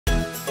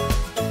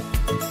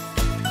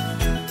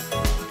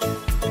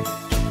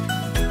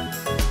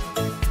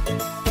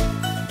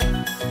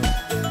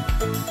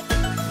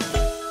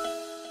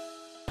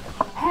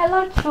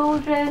Hello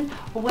children,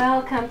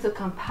 welcome to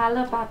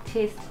Kampala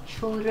Baptist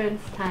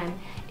Children's Time.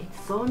 It's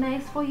so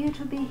nice for you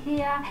to be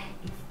here.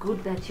 It's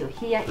good that you're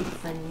here.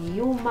 It's a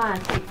new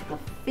month. It's the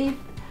 5th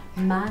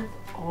month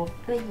of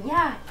the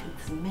year.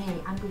 It's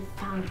May, and we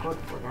thank God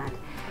for that.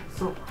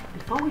 So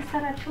before we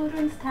start our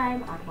children's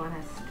time, I want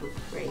us to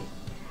pray.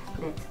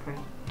 Let's pray.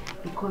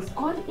 Because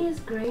God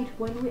is great,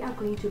 when we are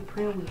going to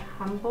pray, we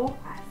humble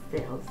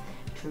ourselves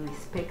to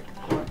respect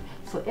God.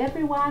 So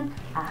everyone,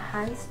 our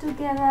hands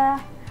together,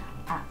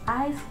 our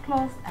eyes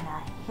closed, and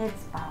our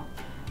heads bowed.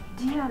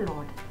 Dear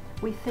Lord,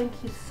 we thank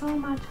you so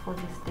much for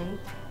this day.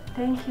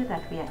 Thank you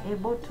that we are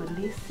able to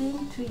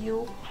listen to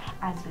you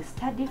as we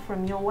study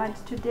from your word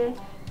today.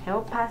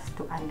 Help us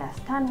to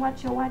understand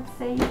what your word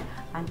says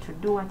and to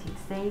do what it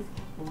says.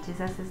 In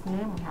Jesus'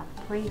 name we have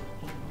prayed.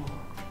 Amen.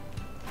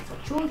 So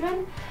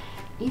children,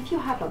 if you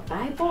have a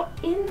Bible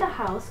in the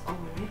house or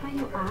wherever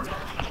you are,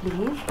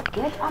 please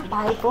get a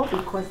Bible,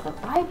 because the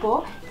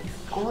Bible is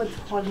God's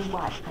holy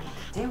word. And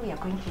today we are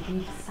going to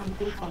read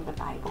something from the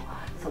Bible.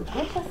 So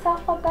get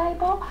yourself a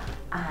Bible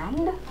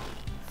and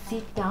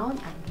sit down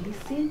and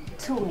listen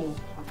to me,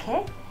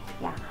 okay?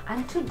 Yeah,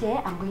 and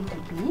today I'm going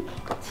to be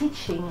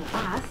teaching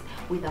us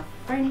with a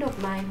friend of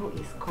mine who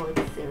is called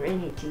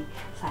Serenity.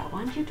 So I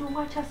want you to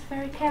watch us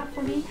very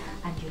carefully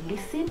and you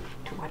listen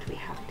to what we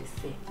have to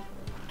say.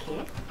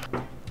 Okay.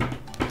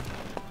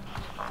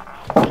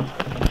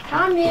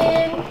 Come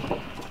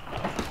in.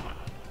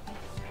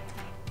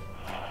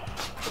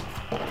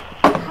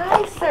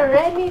 Hi,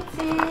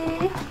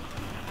 Serenity.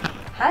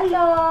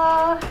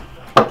 Hello.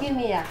 Give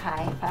me a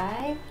high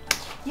five.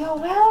 You're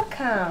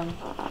welcome.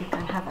 You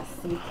can have a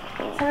seat.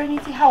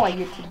 Serenity, how are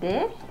you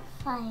today?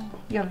 Fine.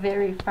 You're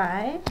very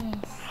fine?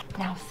 Yes.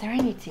 Now,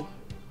 Serenity.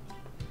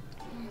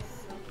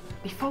 Yes.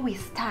 Before we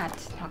start,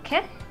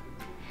 okay?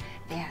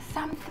 There are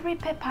some 3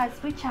 papers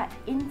which are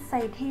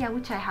inside here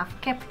which I have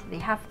kept. They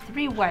have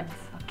 3 words,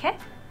 okay?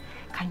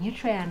 Can you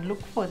try and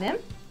look for them?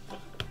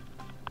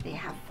 They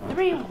have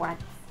 3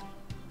 words.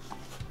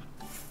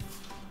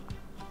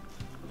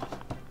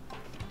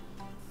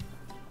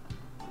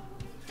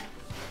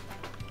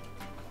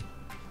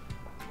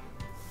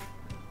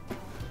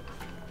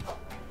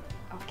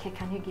 Okay,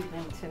 can you give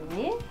them to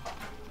me?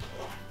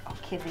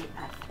 Okay, they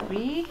are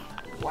 3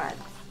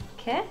 words,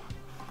 okay?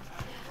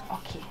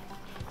 Okay.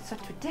 So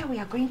today we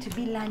are going to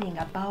be learning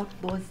about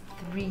those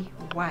 3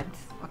 words,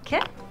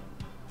 okay?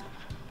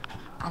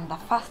 And the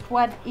first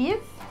word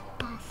is?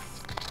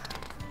 Ask.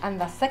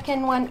 And the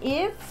second one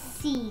is?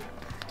 Seek.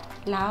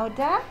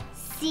 Louder.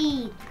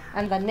 Seek.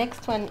 And the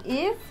next one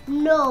is?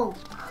 No.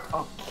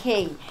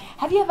 Okay.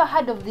 Have you ever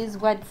heard of this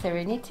word,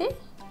 Serenity?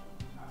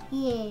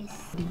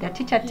 Yes. Did the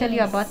teacher tell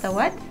you about the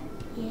word?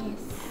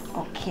 Yes.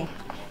 Okay.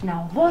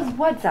 Now those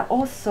words are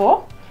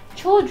also,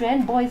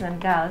 children, boys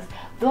and girls,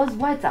 those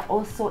words are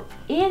also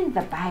in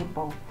the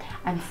Bible.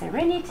 And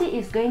Serenity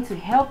is going to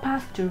help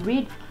us to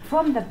read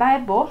from the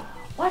Bible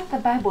what the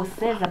Bible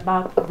says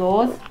about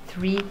those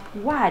 3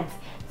 words.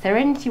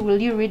 Serenity,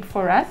 will you read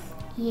for us?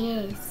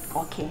 Yes.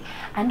 Okay.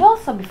 And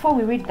also, before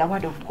we read the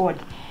word of God,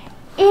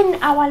 in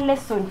our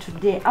lesson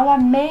today, our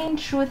main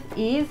truth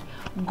is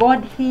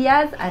God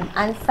hears and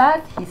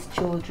answers his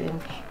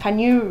children. Can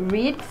you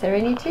read,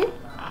 Serenity?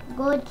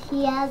 God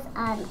hears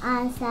and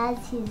answers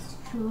his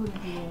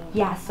children.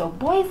 Yeah, so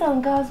boys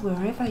and girls,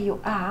 wherever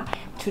you are,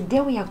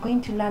 today we are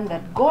going to learn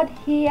that God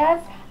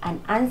hears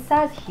and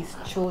answers his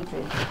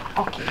children.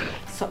 Okay,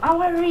 so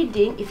our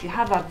reading, if you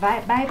have a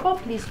Bible,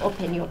 please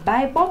open your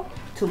Bible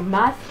to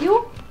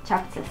Matthew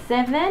chapter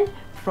 7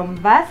 from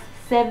verse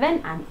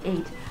 7 and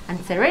 8. And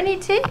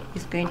Serenity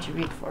is going to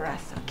read for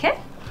us, okay?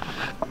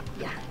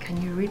 Yeah,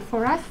 can you read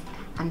for us?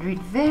 And read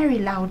very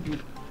loudly.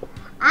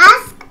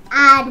 Ask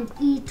and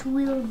it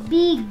will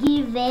be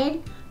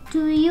given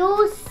to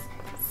you.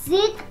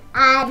 Seek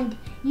and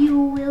you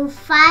will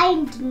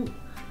find.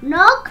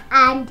 Knock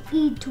and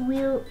it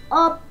will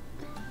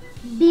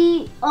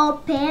be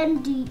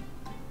opened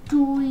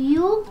to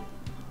you.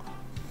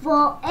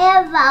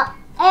 Forever,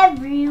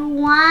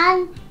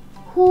 everyone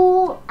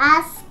who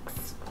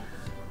asks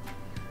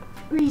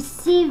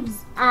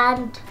receives,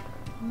 and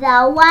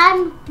the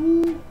one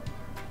who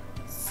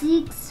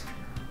seeks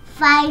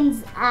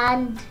finds,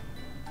 and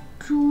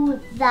to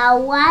the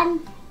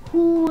one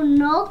who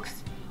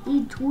knocks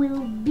it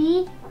will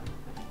be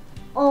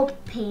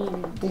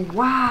opened.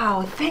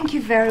 Wow, thank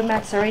you very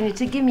much,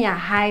 Serenity. Give me a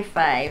high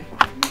five.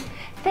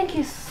 Thank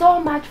you so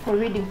much for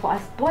reading for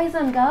us, boys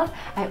and girls.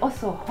 I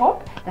also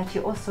hope that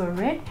you also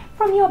read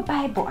from your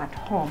Bible at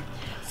home.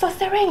 So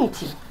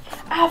Serenity,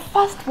 our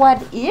first word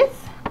is?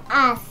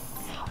 Ask.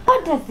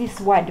 What does this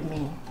word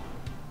mean?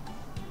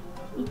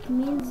 It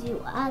means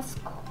you ask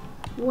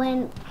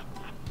when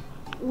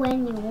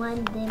you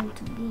want them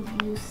to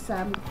give you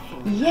something.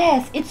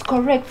 Yes, it's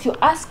correct. You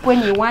ask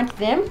when you want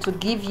them to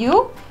give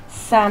you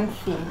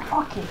something.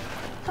 Okay,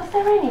 so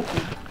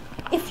Serenity,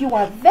 if you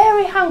are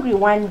very hungry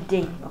one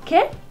day,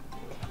 okay,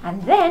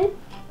 and then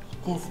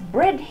there's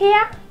bread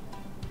here,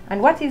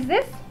 and what is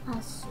this?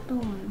 A spoon.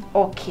 stone.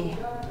 Okay.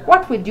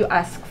 What would you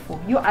ask for?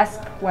 You ask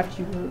what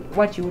you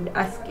would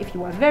ask if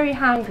you were very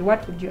hungry.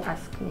 What would you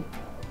ask me?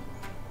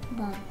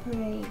 The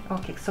bread.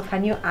 Okay, so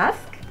can you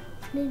ask?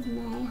 Please,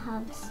 may I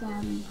have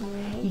some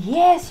bread?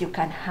 Yes, you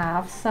can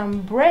have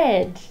some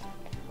bread.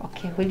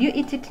 Okay, will you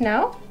eat it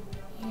now?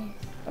 Yes.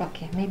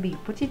 Okay, maybe you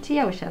put it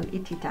here. We shall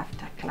eat it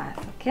after class,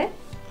 okay?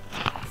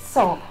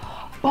 So,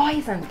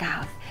 boys and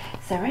girls,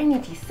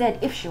 Serenity said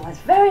if she was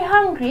very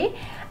hungry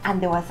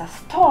and there was a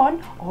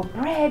stone or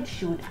bread,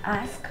 she would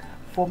ask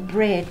for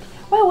bread.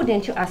 Why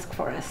wouldn't you ask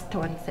for a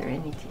stone,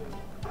 Serenity?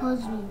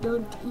 Because we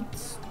don't eat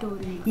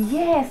stones.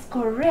 Yes,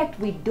 correct.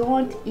 We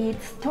don't eat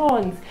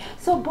stones.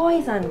 So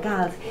boys and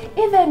girls,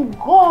 even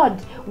God,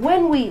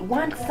 when we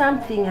want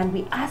something and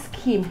we ask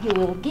Him, He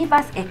will give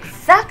us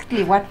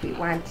exactly what we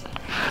want.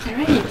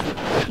 Serenity,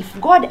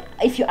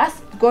 if you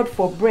ask God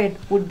for bread,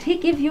 would He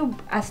give you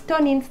a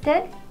stone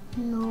instead?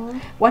 No.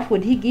 What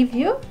would He give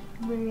you?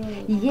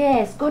 Bread.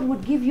 Yes, God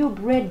would give you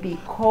bread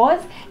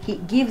because He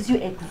gives you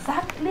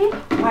exactly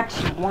what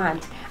you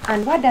want.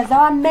 And what does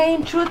our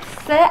main truth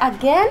say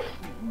again?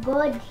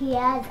 God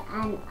hears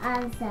and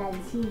answers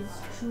His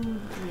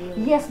children.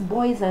 Yes,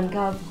 boys and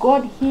girls,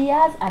 God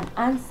hears and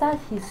answers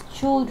His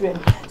children.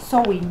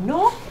 So we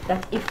know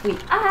that if we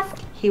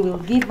ask, He will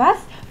give us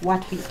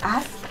what we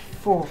ask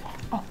for.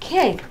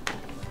 Okay.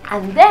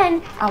 And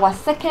then our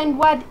second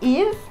word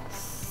is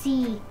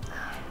Seek.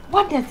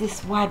 What does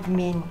this word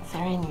mean,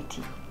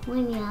 Serenity?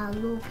 When you are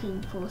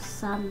looking for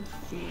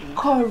something.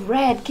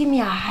 Correct. Give me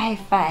a high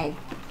five.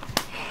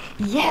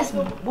 Yes,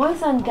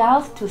 boys and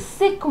girls, to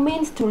seek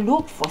means to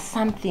look for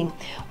something.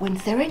 When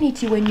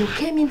Serenity, when you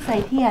came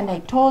inside here and I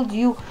told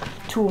you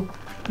to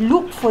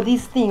look for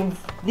these things,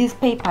 these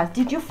papers,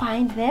 did you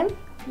find them?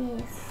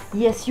 Yes.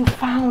 Yes, you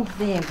found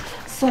them.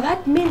 So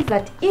that means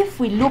that if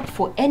we look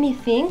for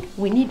anything,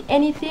 we need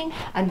anything,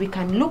 and we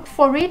can look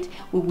for it,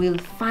 we will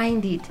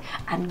find it.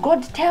 And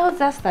God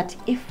tells us that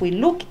if we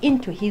look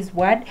into His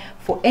word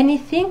for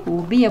anything, we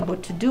will be able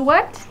to do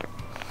what?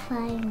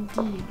 Find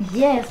it.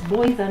 Yes,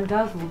 boys and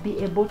girls will be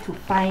able to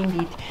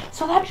find it.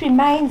 So that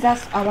reminds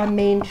us our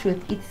main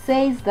truth. It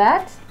says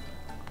that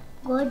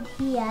God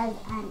hears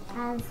and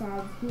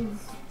answers His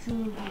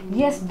children.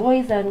 yes,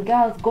 boys and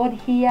girls, God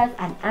hears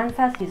and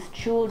answers His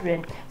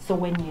children. So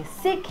when you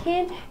seek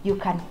Him, you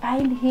can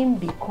find Him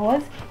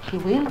because He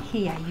will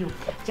hear you.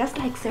 Just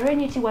like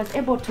Serenity was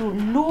able to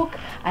look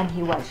and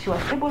she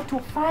was able to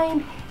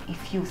find.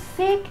 If you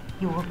seek,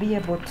 you will be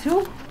able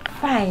to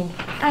find.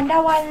 And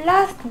our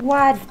last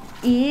word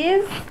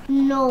is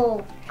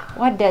Knock.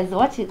 what does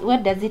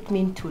it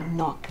mean to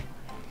knock?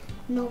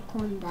 Knock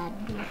on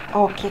that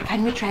door. Okay,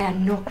 can we try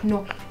and knock?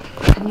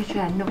 Can you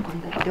try and knock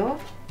on the door?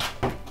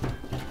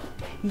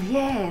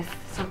 Yes,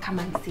 so come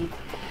and sit.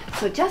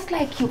 So just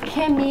like you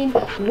came in,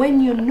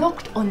 when you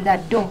knocked on the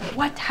door,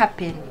 what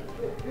happened?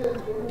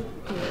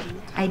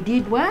 I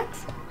did what?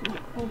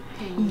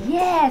 Open.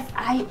 Yes,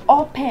 I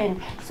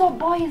opened. So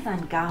boys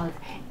and girls,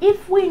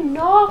 if we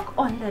knock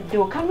on the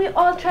door, can we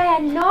all try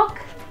and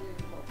knock?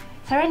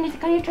 Serenity,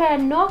 can you try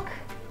and knock?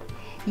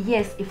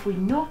 Yes, if we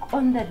knock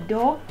on the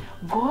door,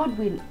 God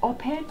will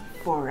open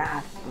for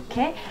us,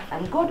 okay?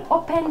 And God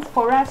opens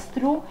for us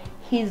through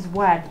His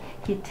word.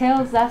 He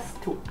tells us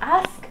to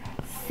ask,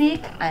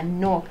 seek, and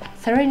knock.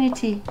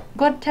 Serenity,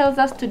 God tells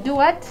us to do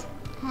what?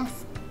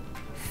 Ask,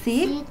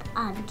 Seek. seek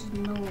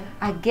and know.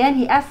 Again,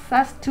 He asks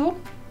us to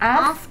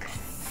ask,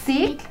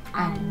 seek,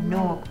 and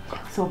knock.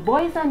 So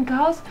boys and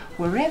girls,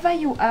 wherever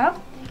you are,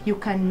 you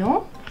can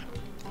know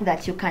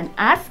that you can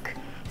ask,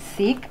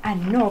 seek,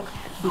 and knock,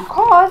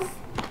 because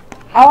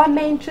our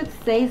main truth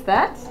says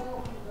that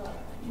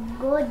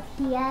God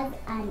hears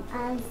and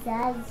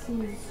answers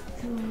His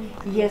children.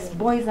 yes,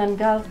 boys and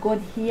girls, God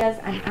hears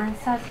and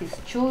answers His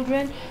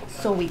children.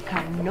 So we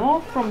can know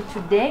from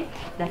today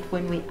that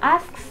when we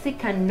ask,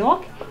 seek, and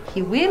knock,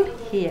 He will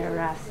hear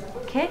us.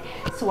 Okay,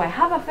 so I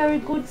have a very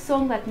good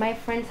song that my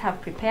friends have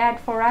prepared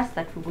for us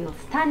that we will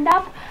stand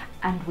up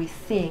and we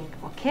sing.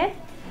 Okay,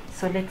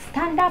 so let's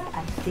stand up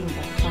and sing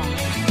the song.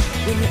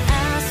 When you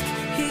ask,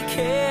 He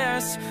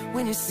cares.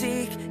 When you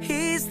seek,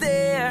 He's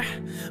there.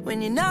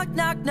 When you knock,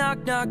 knock, knock,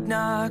 knock,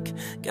 knock,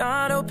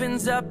 God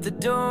opens up the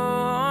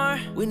door.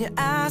 When you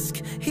ask,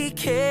 He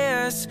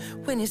cares.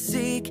 When you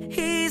seek,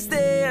 He's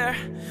there.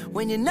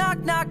 When you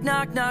knock, knock,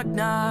 knock, knock,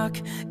 knock,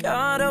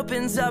 God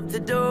opens up the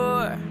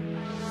door.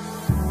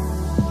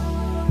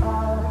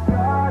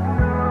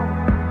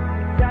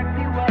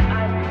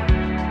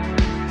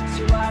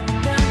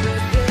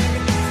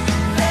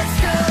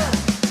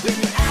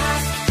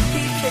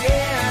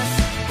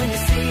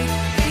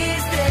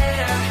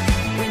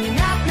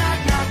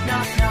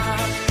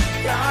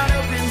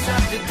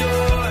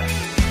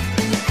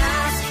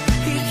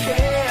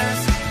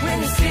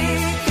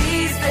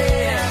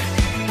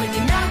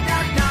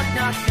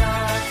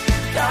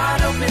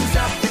 God opens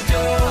up the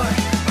door.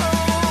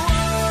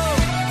 Oh,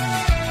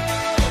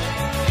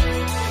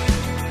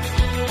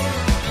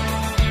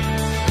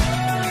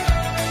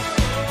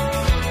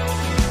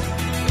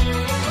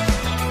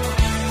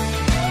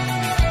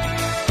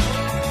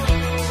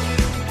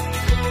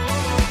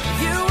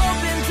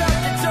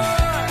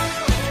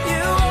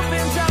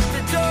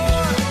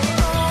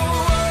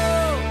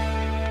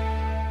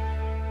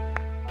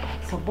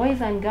 So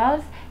boys and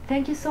girls,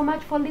 thank you so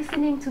much for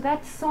listening to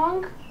that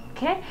song.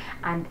 Okay,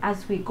 and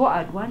as we go,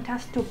 I'd want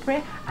us to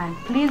pray, and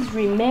please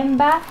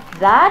remember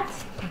that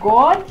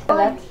God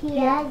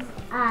hears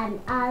and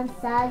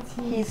answers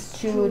his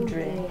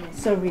children.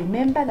 So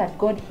remember that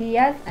God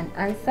hears and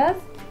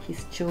answers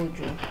his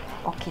children.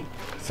 Okay,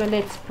 so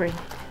let's pray.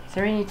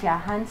 Serenity, our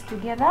hands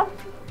together,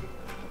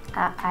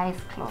 our eyes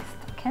closed.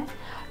 Okay,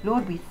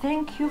 Lord, we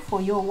thank you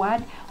for your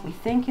word. We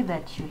thank you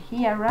that you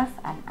hear us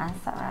and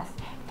answer us.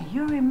 May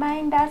you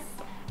remind us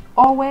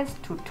always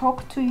to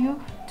talk to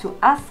you, to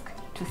ask,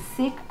 to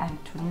seek,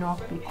 and to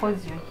knock,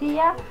 because you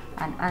hear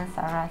and answer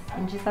us.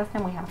 In Jesus'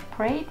 name we have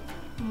prayed.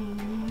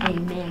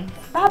 Amen.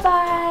 Bye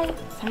bye.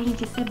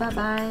 Serenity, say bye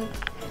bye.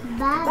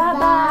 Bye Bye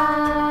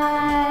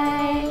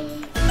bye.